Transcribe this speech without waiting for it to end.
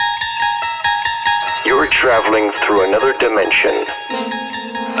traveling through another dimension.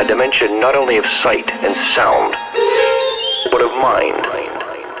 A dimension not only of sight and sound, but of mind.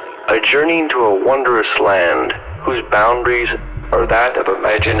 A journey into a wondrous land whose boundaries are that of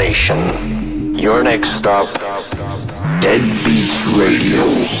imagination. Your next stop, Dead Beats Radio.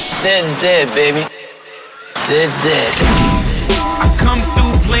 Zed's dead, baby. Zed's dead. I come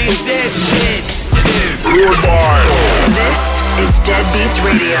through playing Zed's dead. This is Dead Beats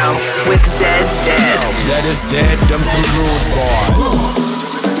Radio with Zed's dead. Zed is dead, them some rude boys.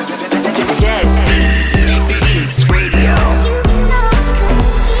 Dead Beats Radio.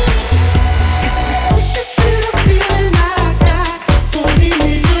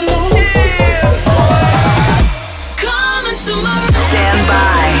 Stand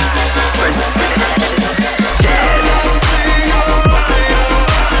by for Dead.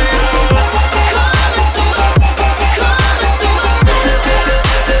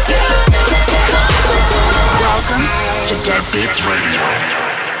 Welcome to Dead Beats Radio.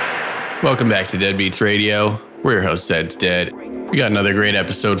 Welcome back to Dead Beats Radio. We're your host, Zed's Dead. We got another great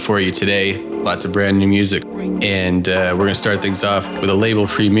episode for you today. Lots of brand new music. And we're going to start things off with a label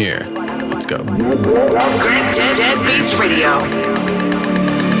premiere. Let's go. Dead Beats Radio.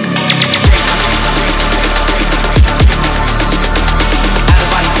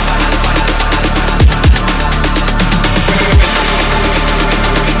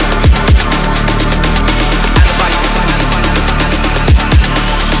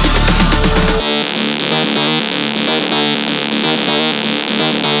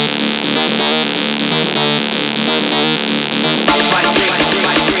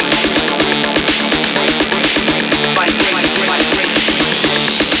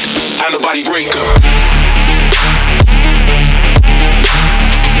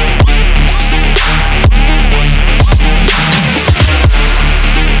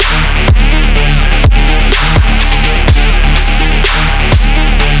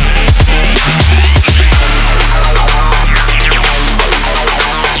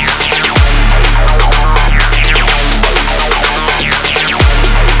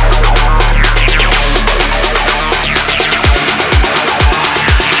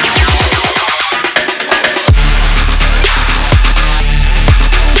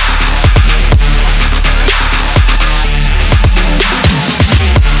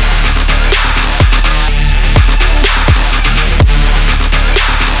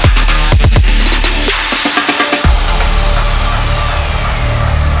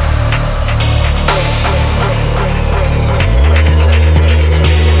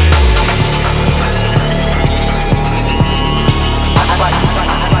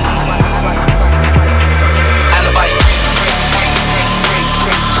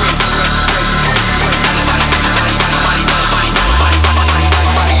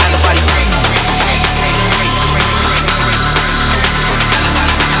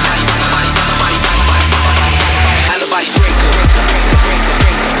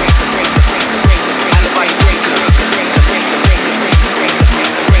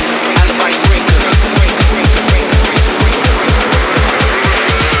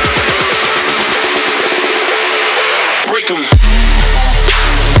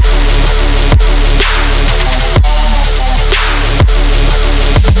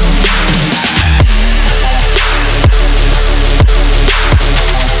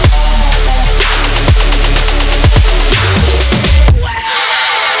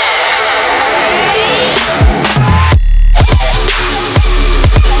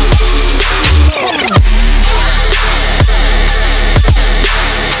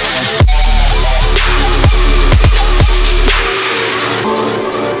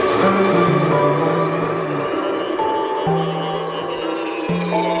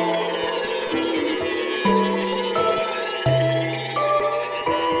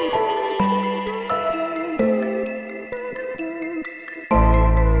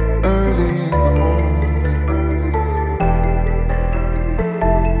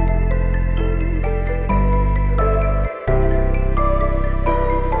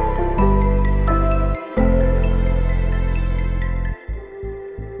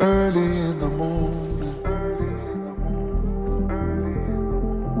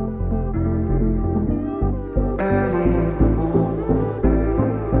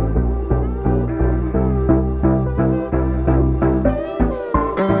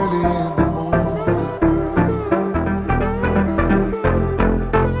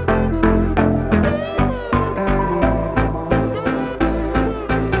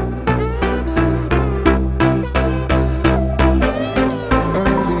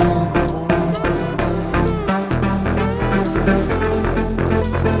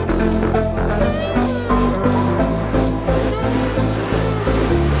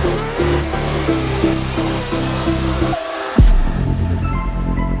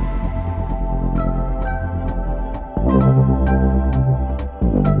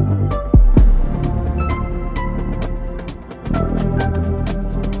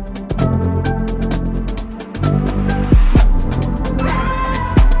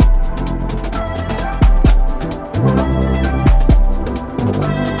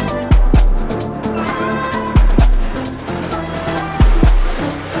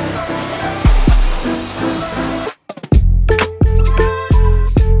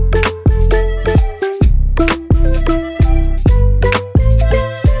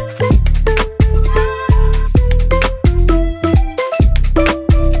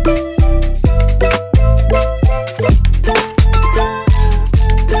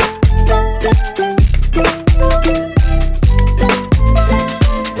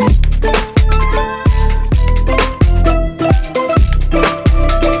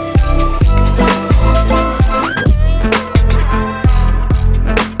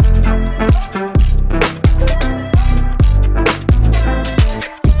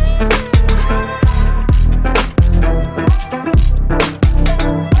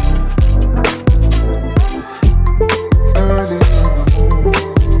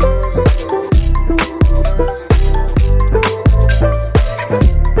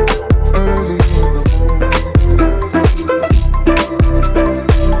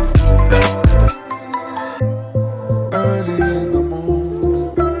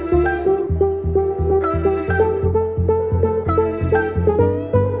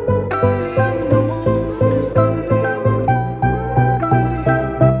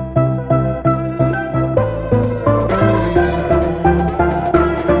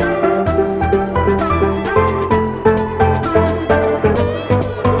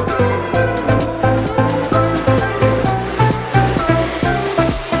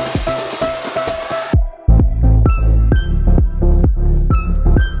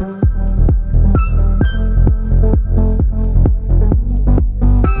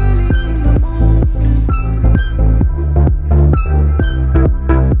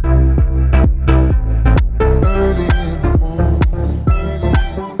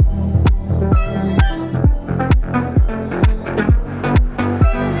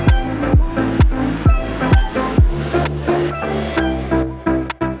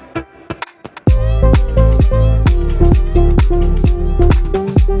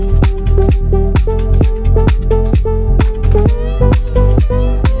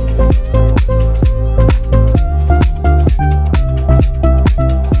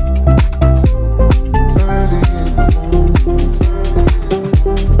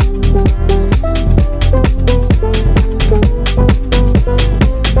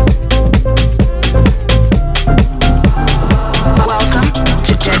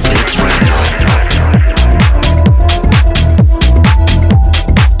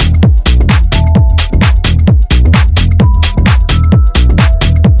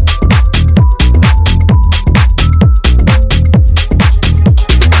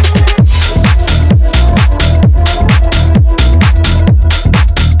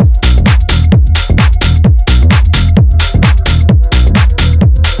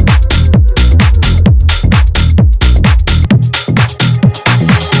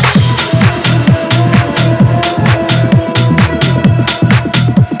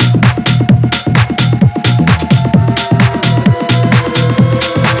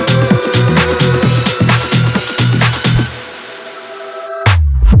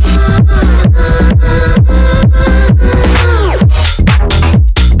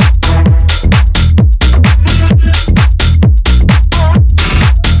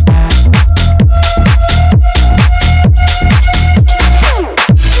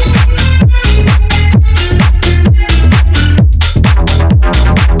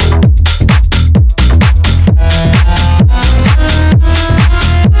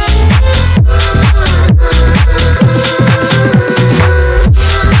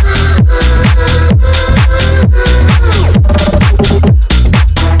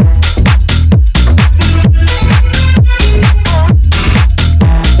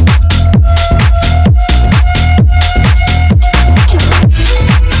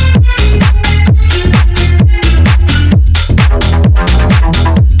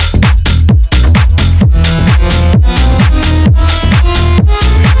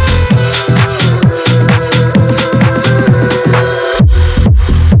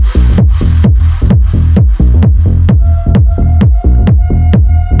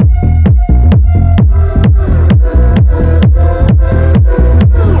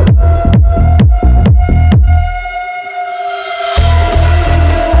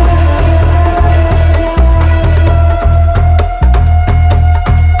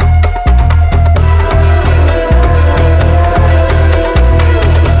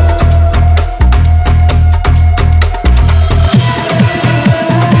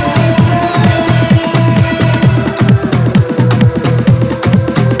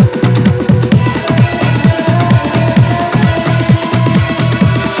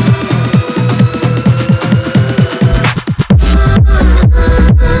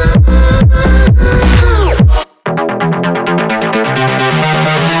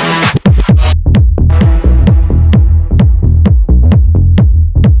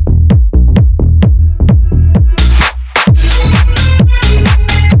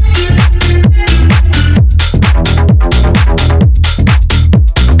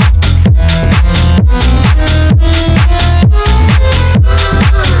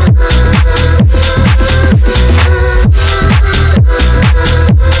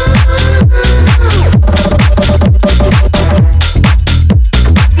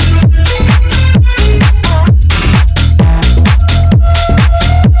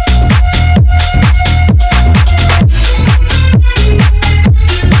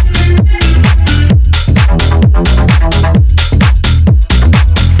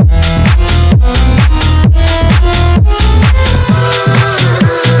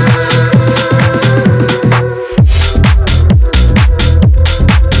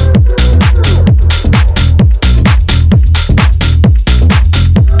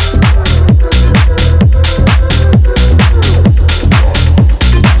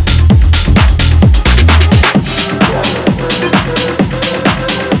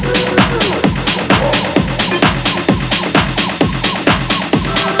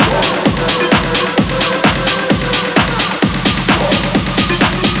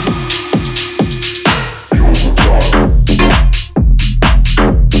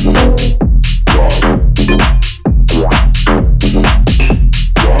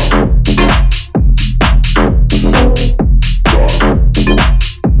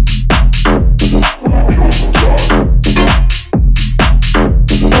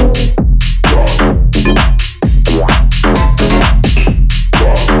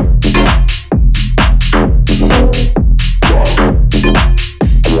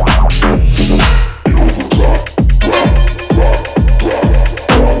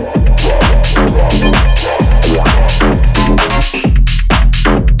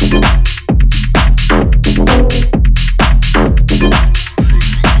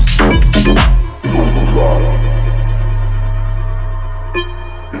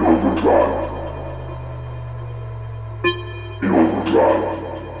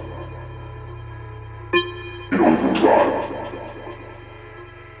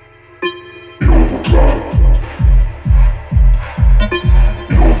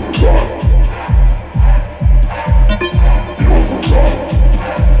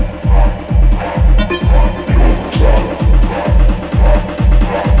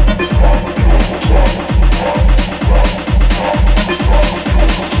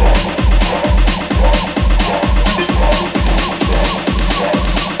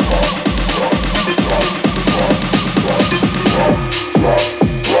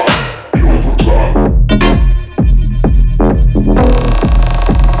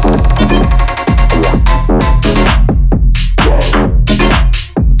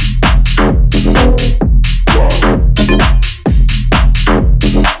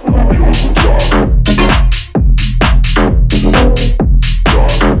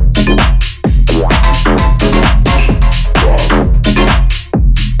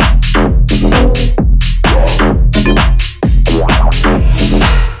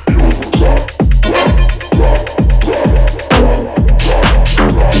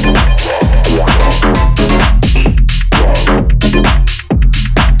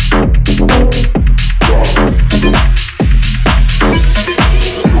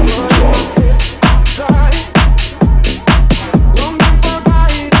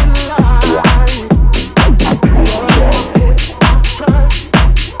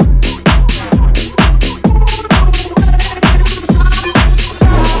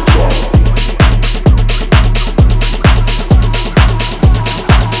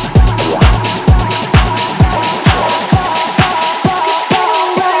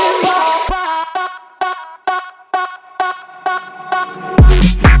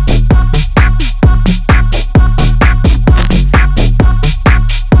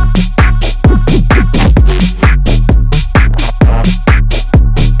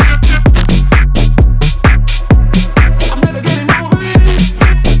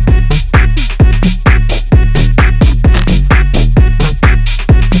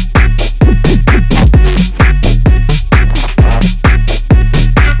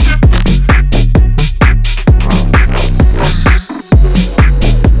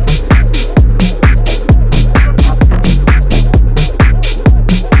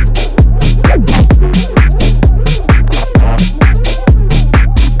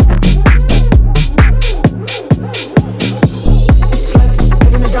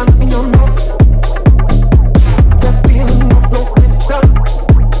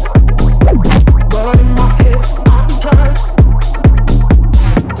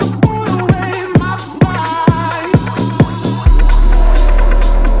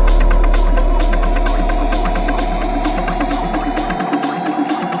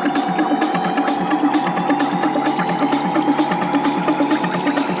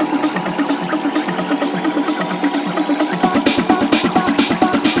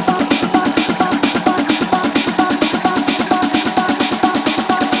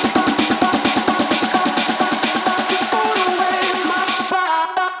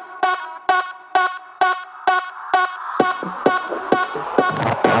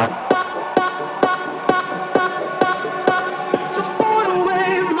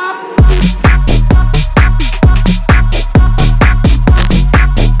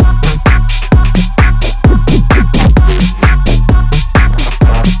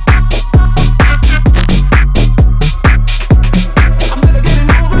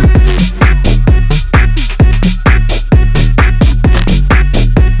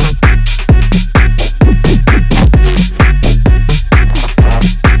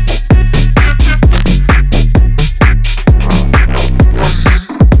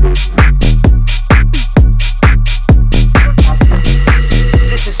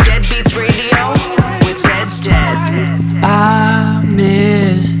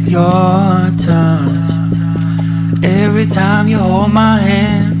 your touch. Every time you hold my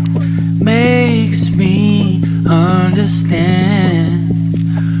hand makes me understand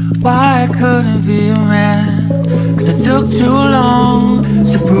why I couldn't be a man. 'Cause it took too long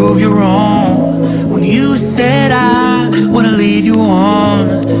to prove you wrong. When you said I wanna lead you on,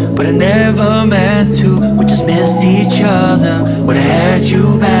 but I never meant to. We just missed each other. Would've had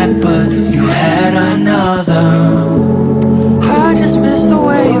you back, but you had another. I just missed the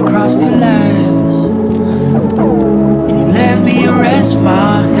way you crossed your legs, and you let me rest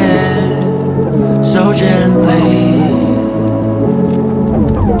my head so gently.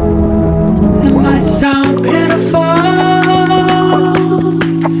 It might sound pitiful,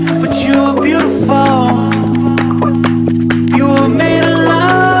 but you were beautiful. You were made of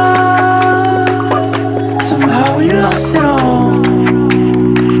love. Somehow we lost it all.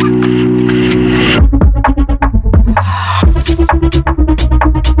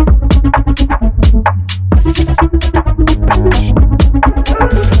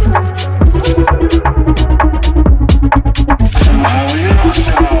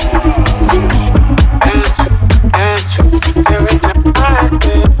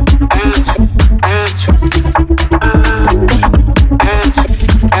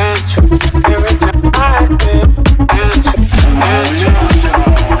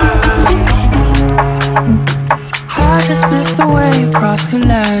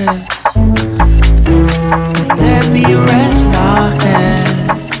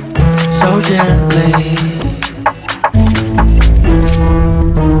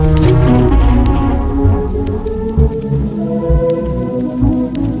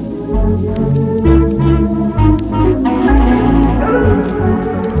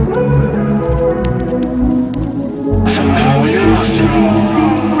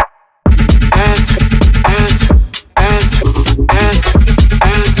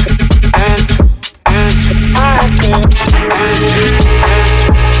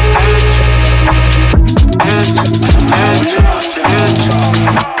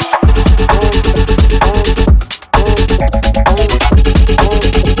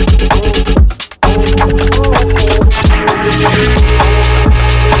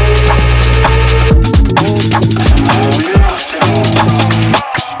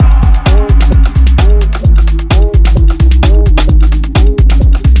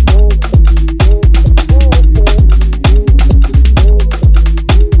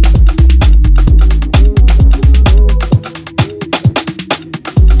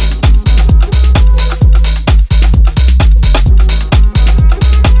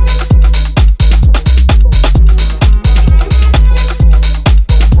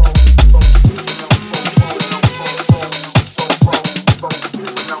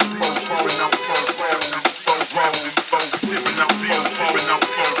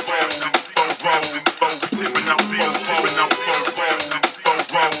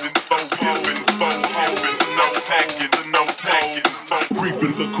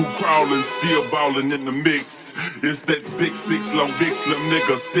 In the mix, it's that 6'6" long dick slim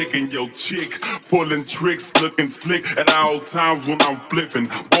nigga sticking your chick, pulling tricks, looking slick at all times when I'm flipping,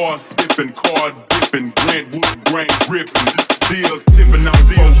 bar sipping, car dipping, Grantwood grain ripping, still tipping out,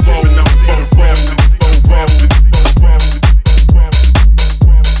 still falling out, still falling, still falling.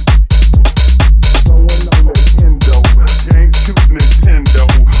 Nintendo,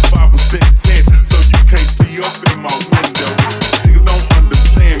 5% tint, so you can't see up in my window. Niggas don't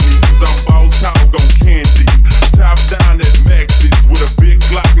understand me, 'cause I'm boss hog on candy. Top down at Max's with a big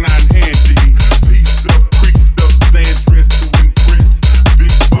Glock 9 handy. Pieced up, creased up, stand dressed to impress.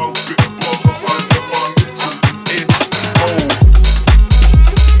 Big boss, big brother, under Mitchell, S.O.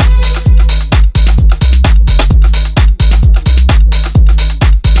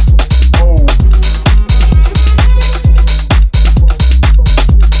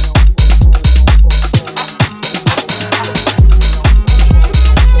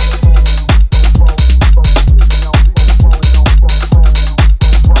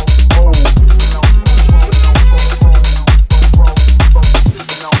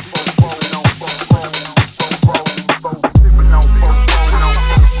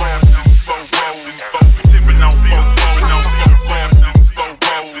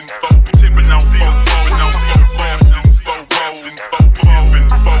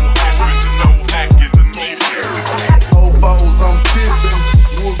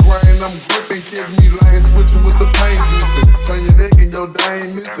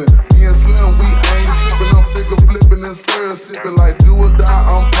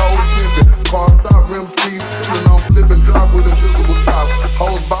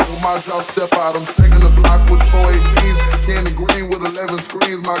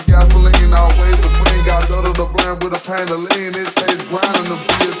 gasoline, always supreme. Got double the brand with a pan of lean. It tastes grinding to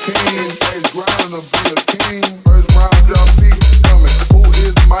be a king. Tastes grinding to be a king. First round jump piece coming. Who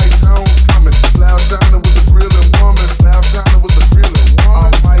is Mike Jones coming? Slab shining with the grilling woman. Slab shining with the grilling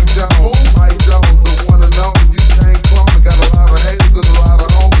woman. Mike Jones, the one and only. You can't clone me. Got a lot of haters and a lot of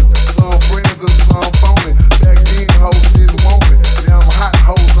homies. Some friends and some phony. Back then hoes didn't want me. Now I'm hot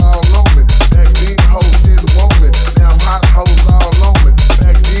hoes all on me. Back then hoes didn't want me. Now I'm hot hoes all on me.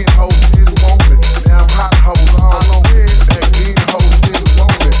 Back then hoes didn't want me. Now I'm hot hoes all on me. Back then hoes didn't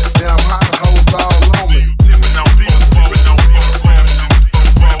want me. Now I'm hot hoes all on me.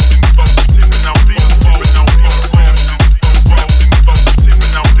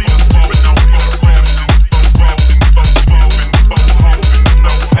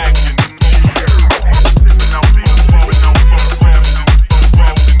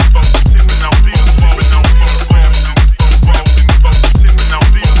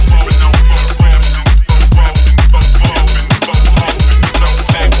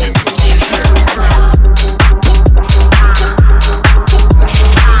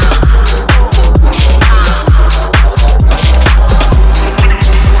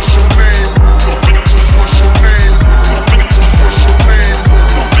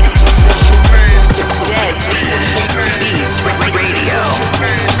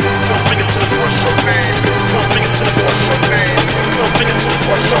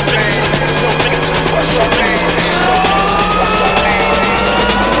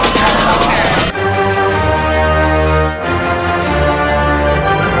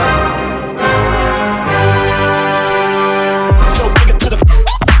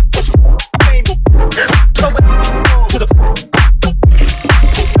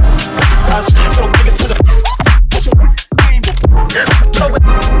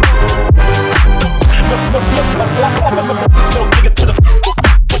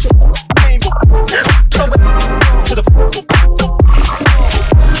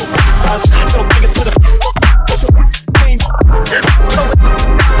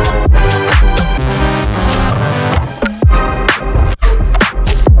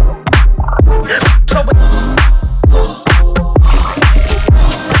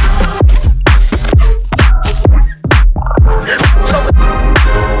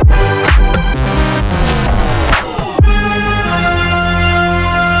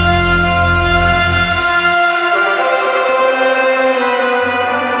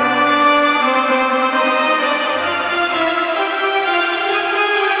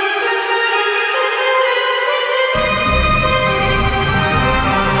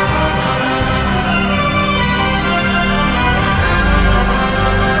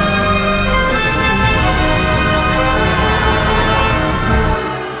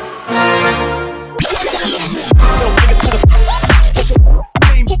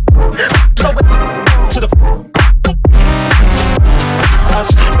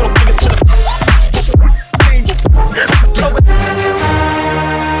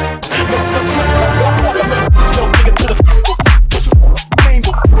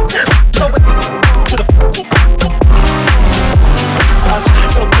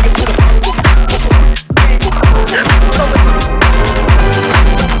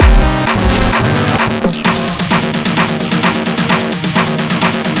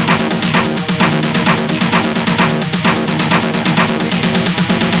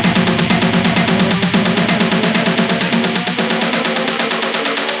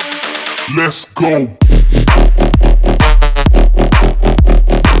 Let's go.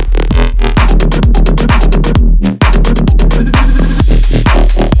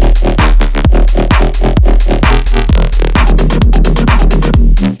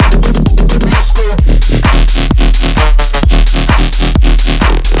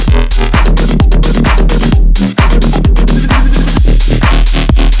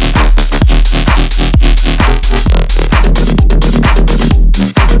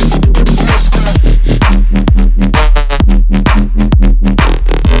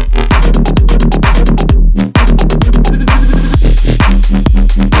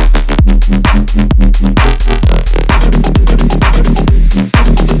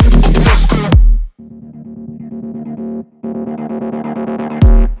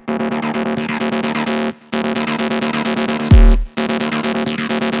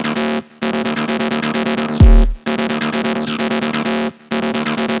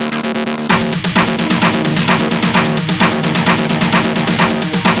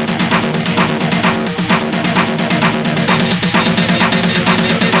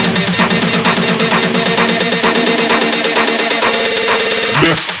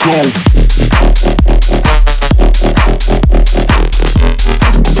 Let's go.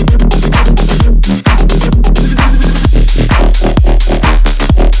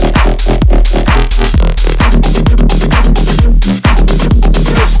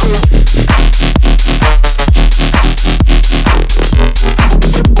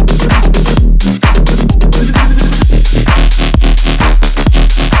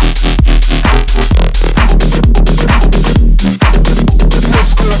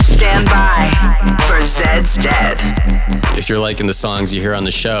 liking the songs you hear on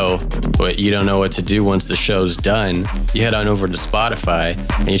the show, but you don't know what to do once the show's done, you head on over to Spotify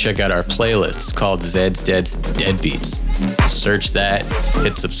and you check out our playlist. It's called Zed's Deadbeats. Search that,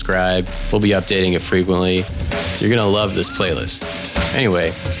 hit subscribe. We'll be updating it frequently. You're gonna love this playlist. Anyway,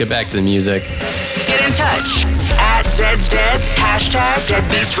 let's get back to the music. Get in touch at Zed's Dead, hashtag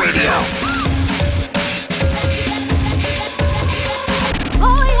Deadbeats Radio.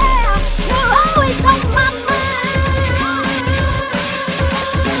 Oh yeah, you're always on my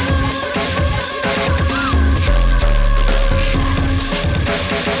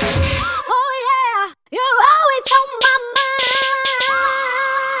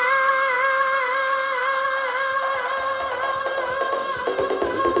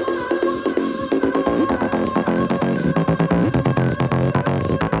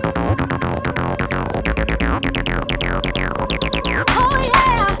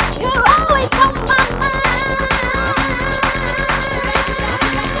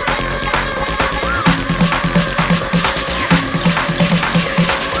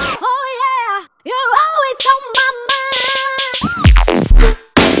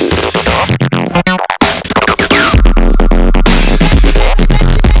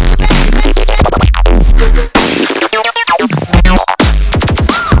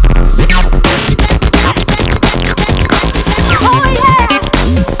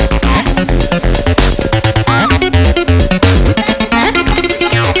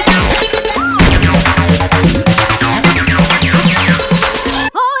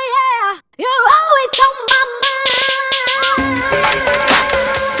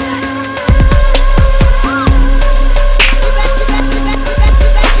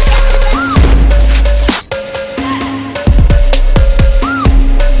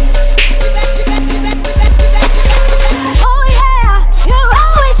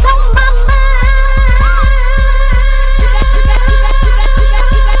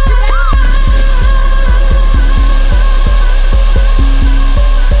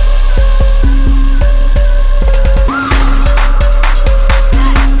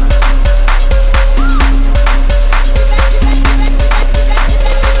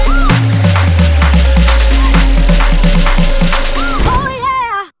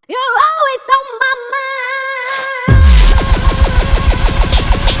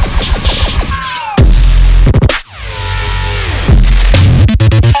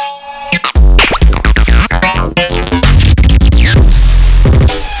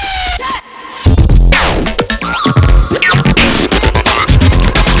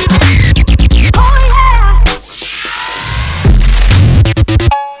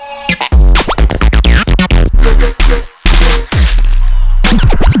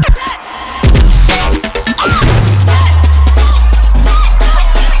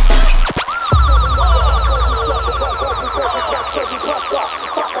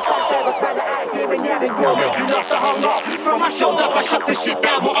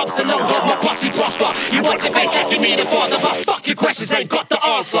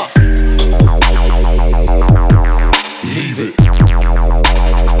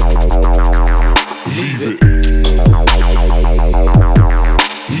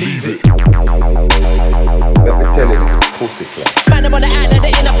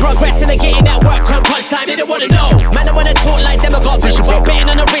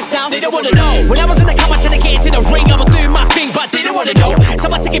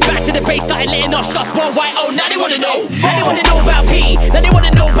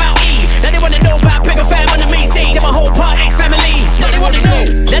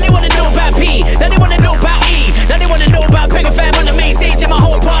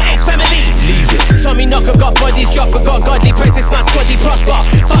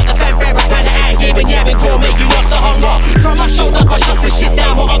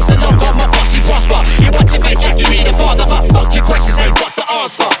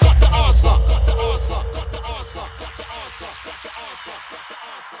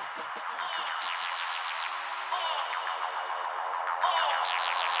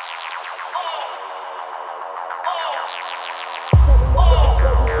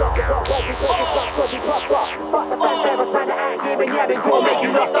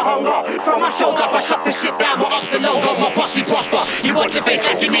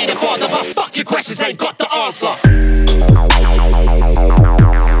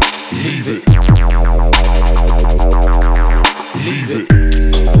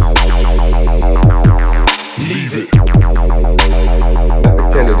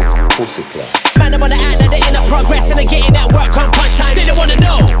pussy clap. Man, I wanna act like they're in a progress and they're getting that work on crunch time. They don't wanna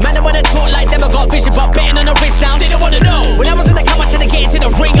know. Man, I wanna talk like them. I got vision, but betting on the wrist now. They don't wanna know. When I was in the camera trying to get into the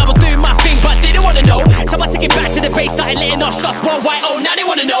ring, I was doing my thing, but they don't wanna know. So I took it back to the base, started letting off shots worldwide. Oh, now they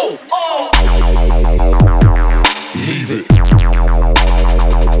wanna know. Leave it.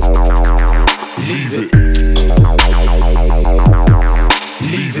 Leave it.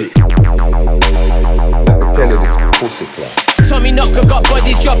 Leave it. Let me tell you this pussy clap. Tommy Knocker got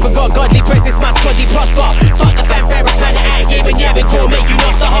bodies drop and got godly presence, my squaddy prosper. Fuck the fanfarers, man, out here and yeah, cool, make you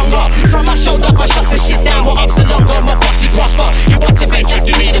lost the hunger. From my shoulder, I shut the shit down. What ups and long got my posse prosper. You watch your face like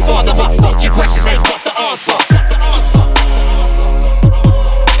you need a father, but fuck your questions, ain't got the answer.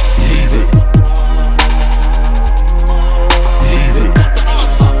 Leave it. Leave it.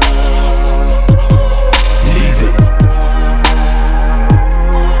 Leave it.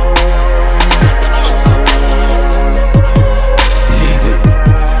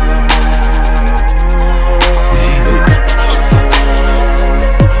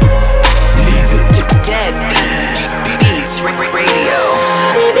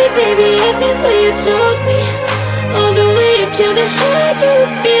 Baby, everywhere you took me, all the way up to the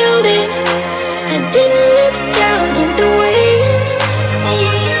highest building. I didn't look down on the way in.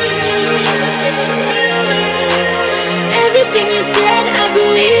 Everything you said, I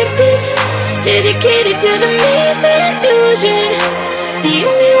believed it. Dedicated to the maze illusion. The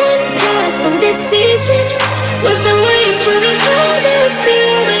only one past from decision was the way up to the highest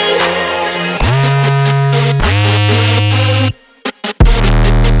building.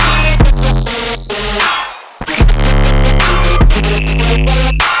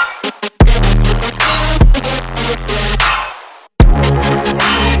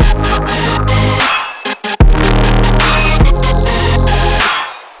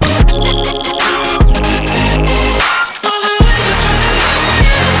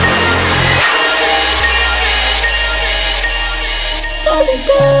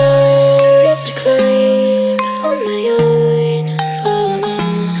 Stars to climb on my own,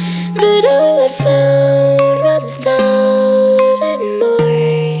 but all I found was 1,000 more,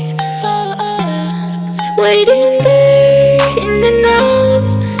 waiting there in an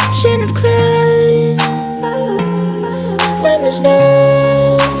ocean of clouds. When there's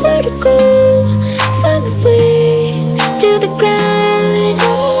nowhere to go, find the way to the ground.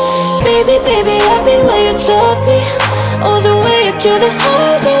 Baby, I've been where you took me, all the way up to the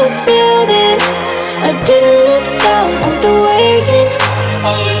highest building. I didn't look down on the way in.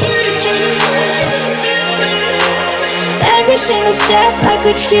 Every single step I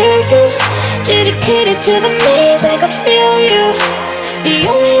could hear you. Dedicated to the maze, I could feel you. The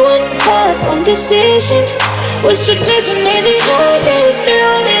only one path, one decision was to detonate the highest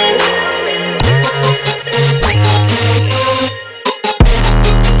building.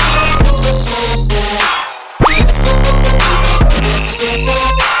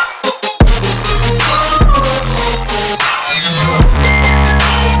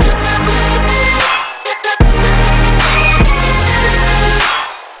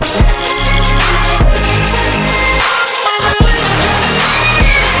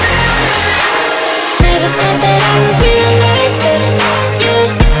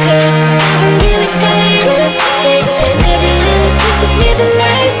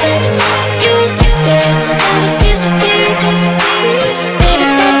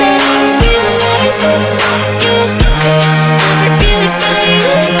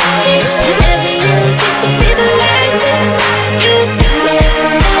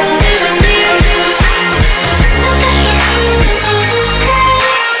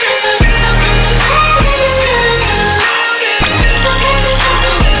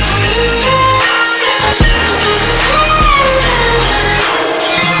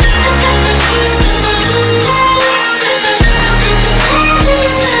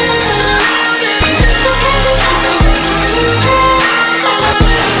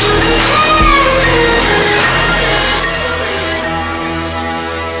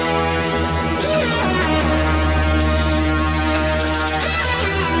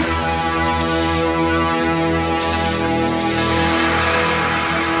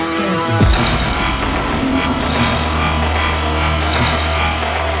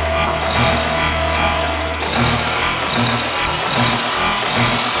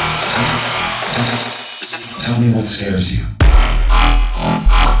 Tell me what scares you.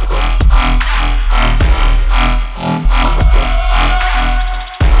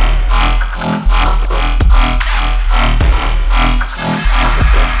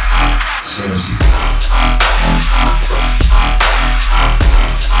 Scares you.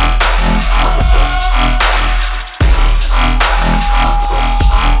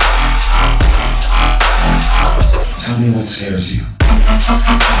 what scares you.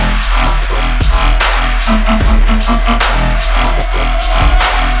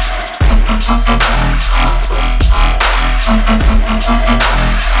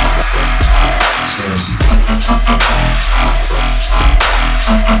 Scares you.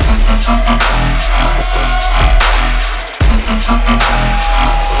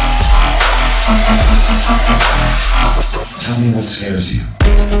 Tell me what scares you.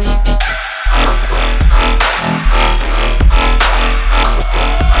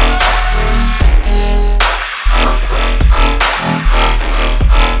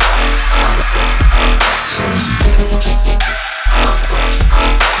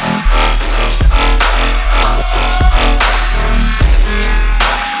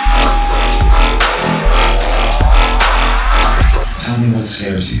 Tell me what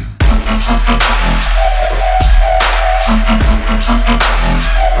scares you.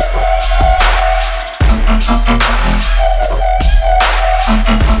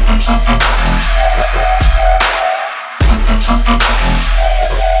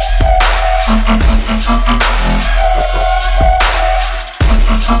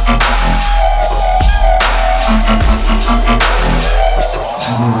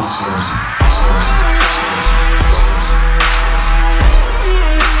 Tell me what scares you.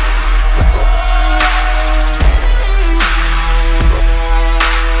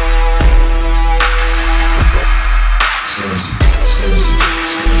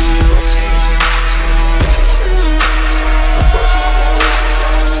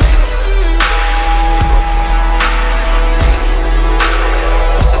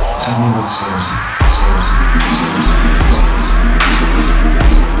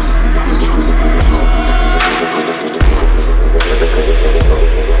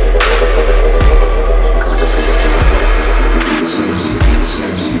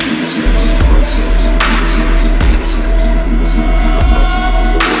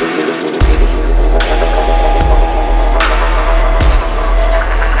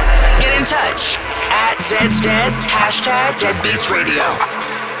 Zed's Dead, hashtag Deadbeats Radio.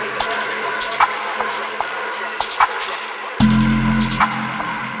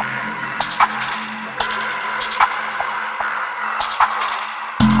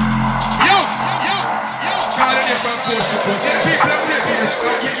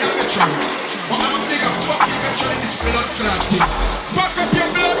 Back up your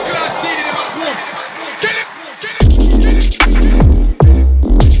blood class seed in the back room. Get it!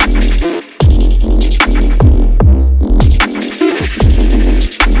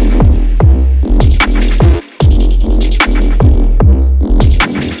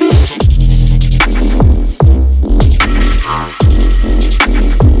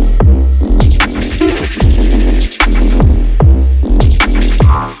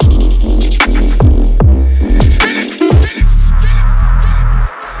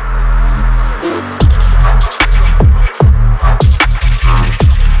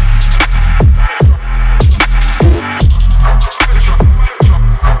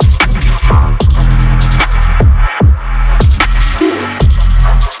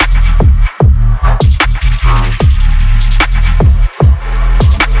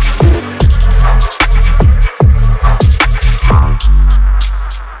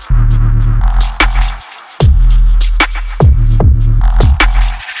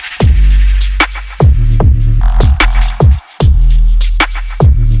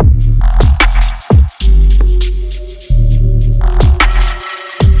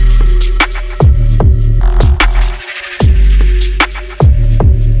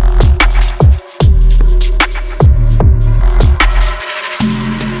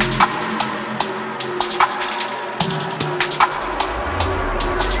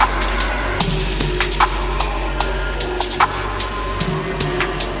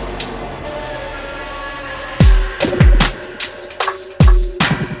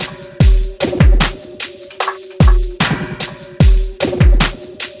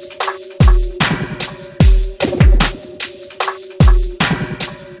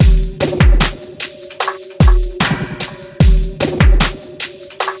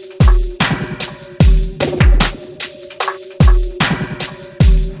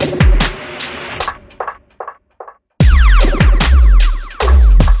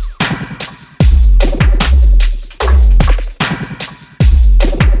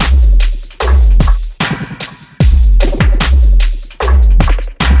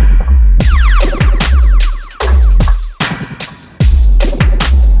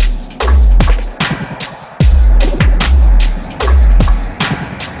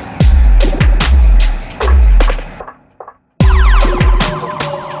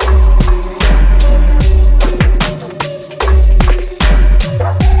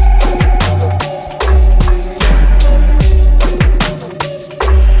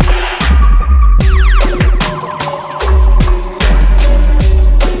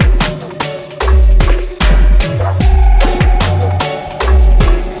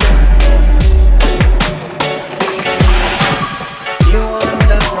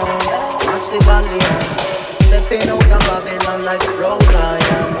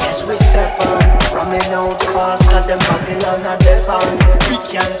 running out fast, cause them Babylon are dead on. We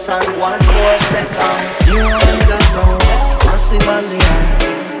can't stand one more second. You underground, massive alliance.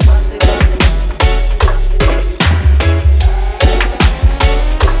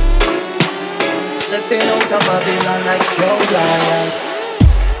 Stepping out of Babylon like your lion.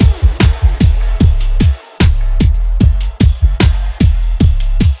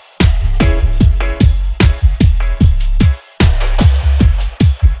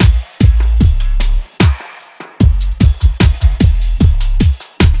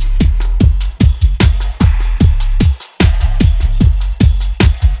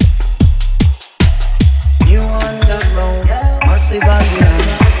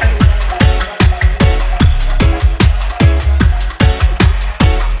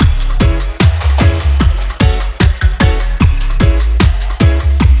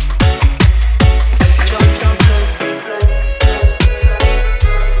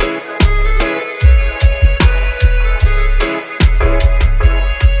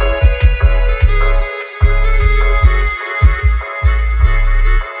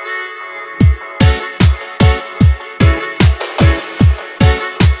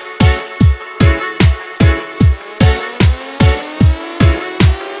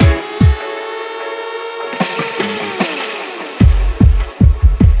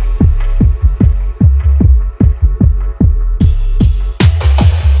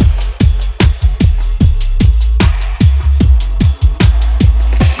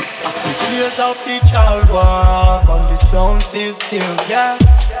 Of the child war on the sound system, yeah.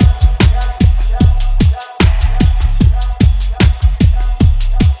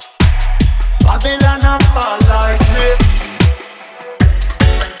 Babylon and fall like rape.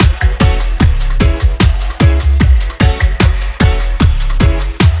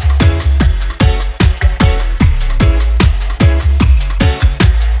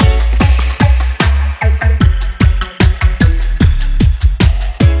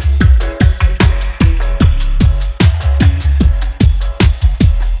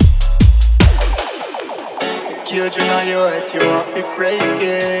 Cage in your head, you have to break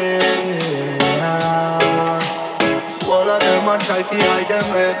it. All of them are try to hide them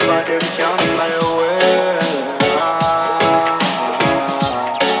head, but them can't fly away.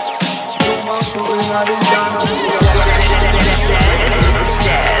 You want to bring out the dance. It's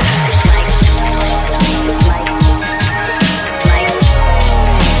dead.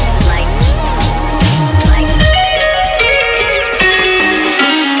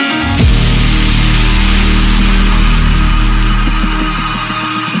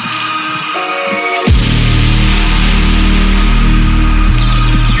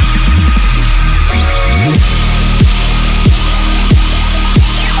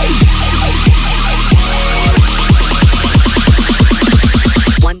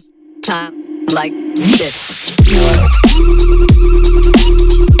 Like this.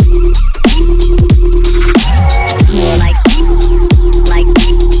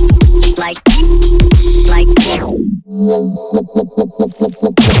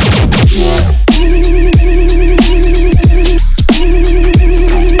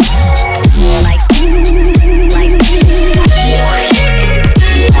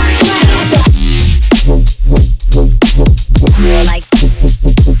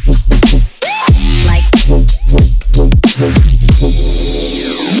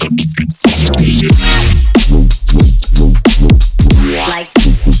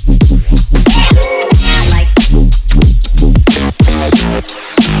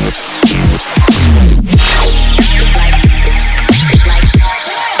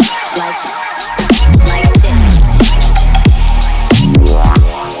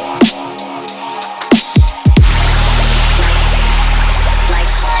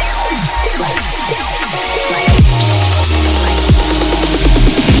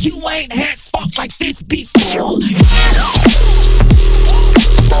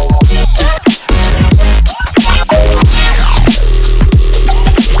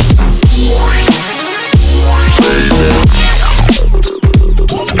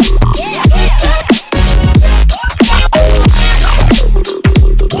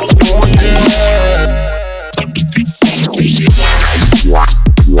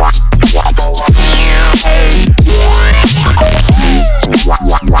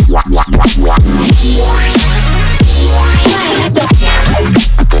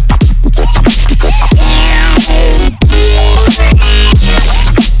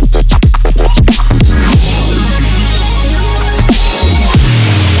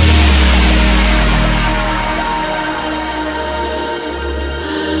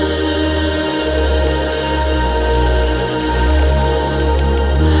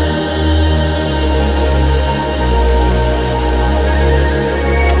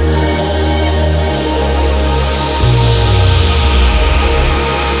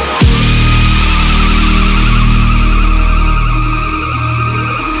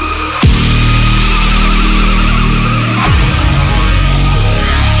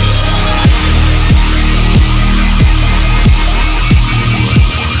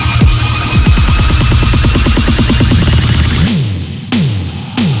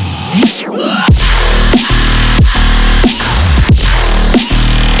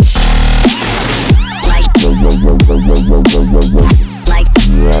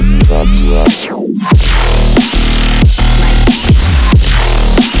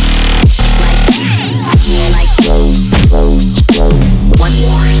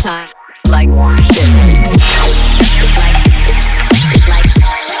 like this.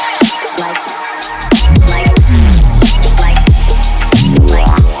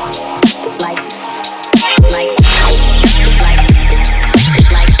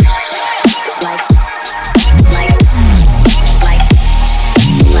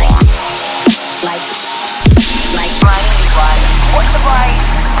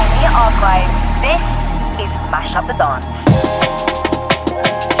 Mash up the dance.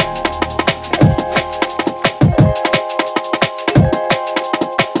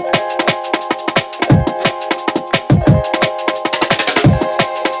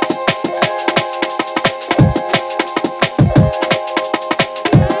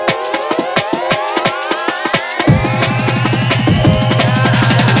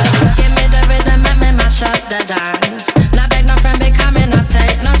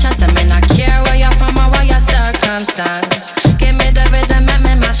 Dance.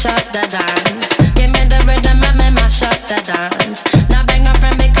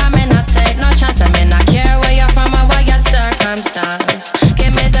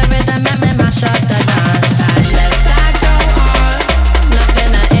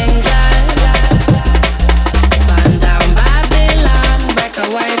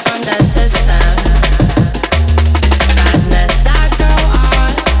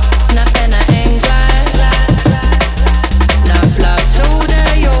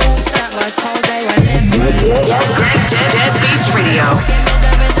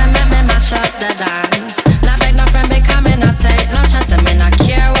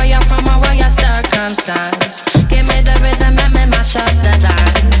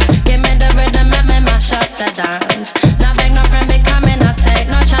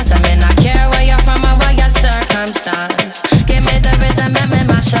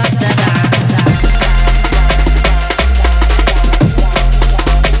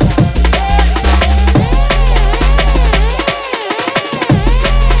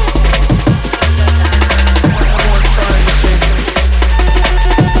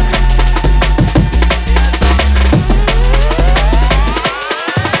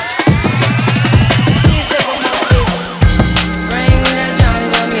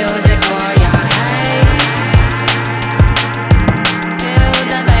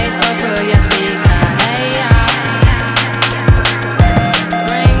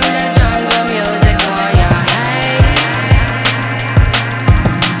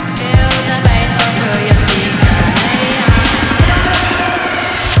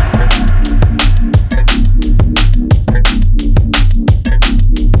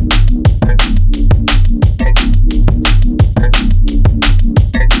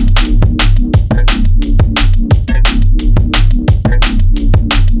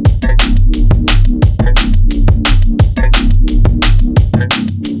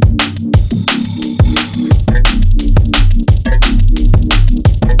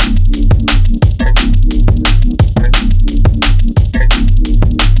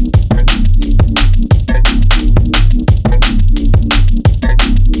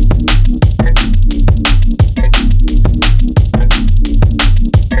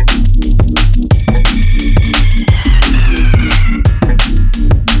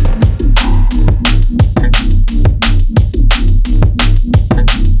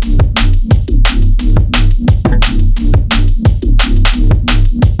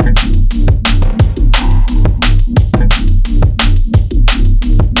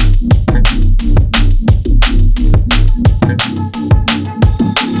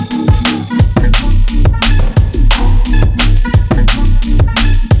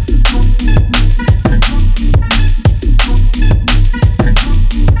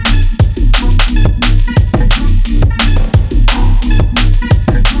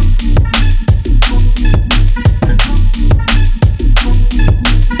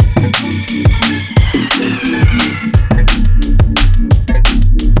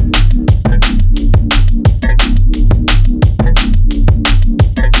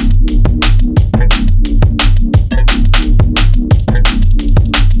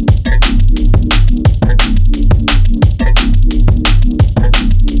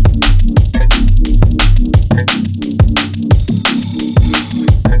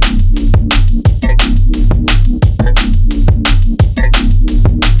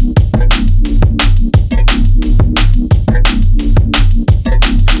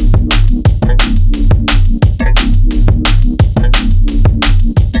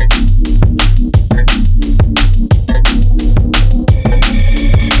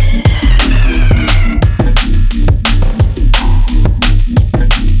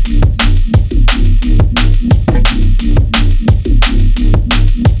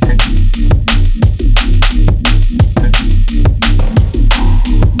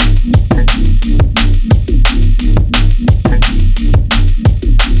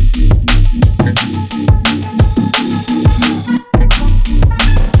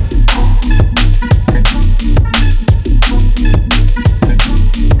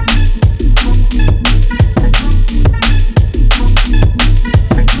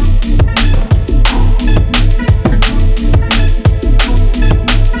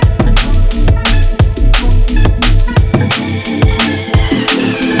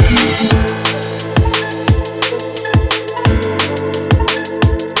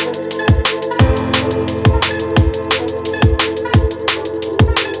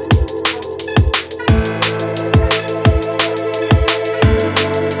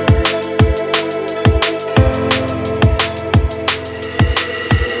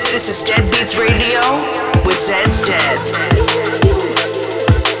 This is Deadbeats Radio with Zed's Dead.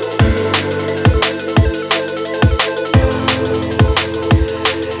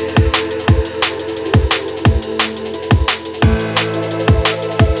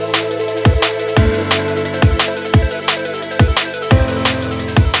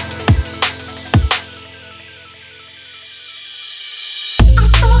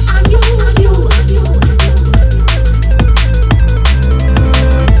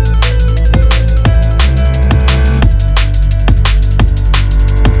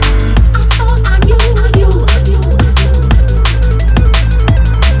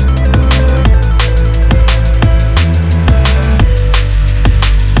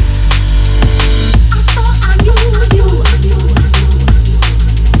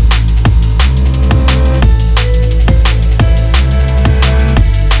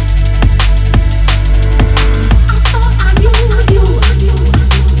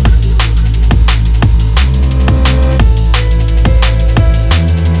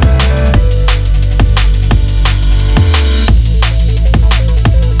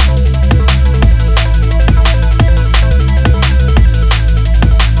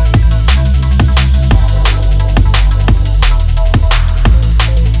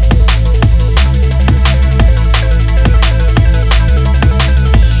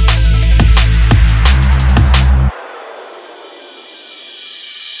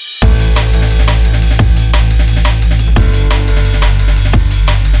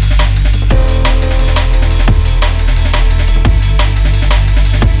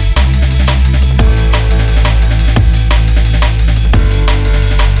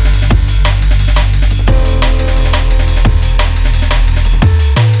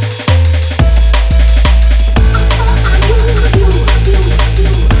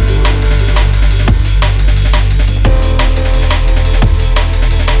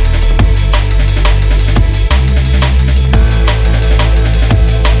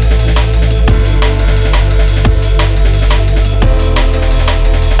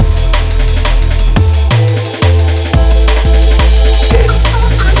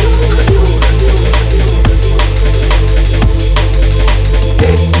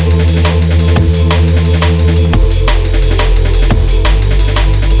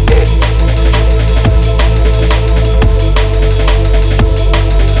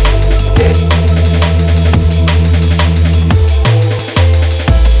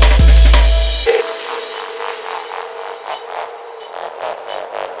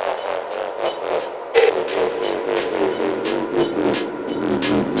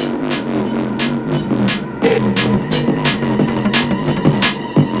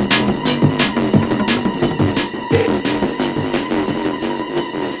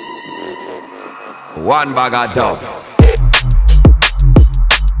 One bag of dub.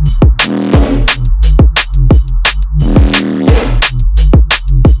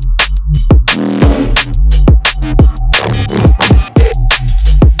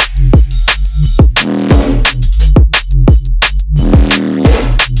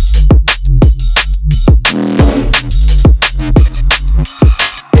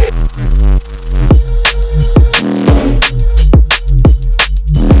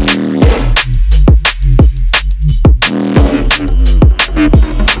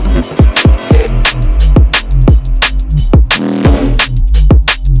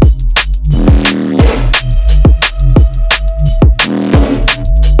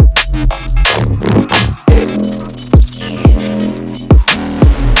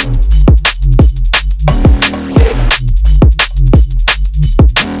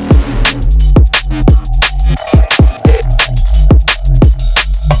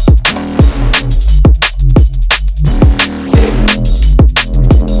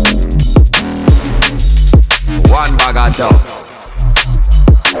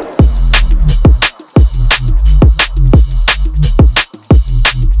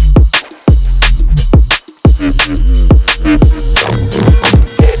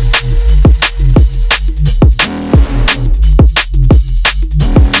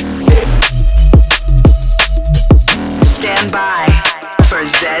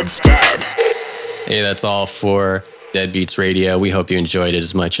 That's all for Deadbeats Radio. We hope you enjoyed it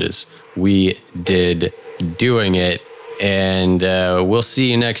as much as we did doing it. And we'll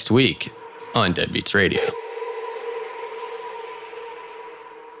see you next week on Deadbeats Radio.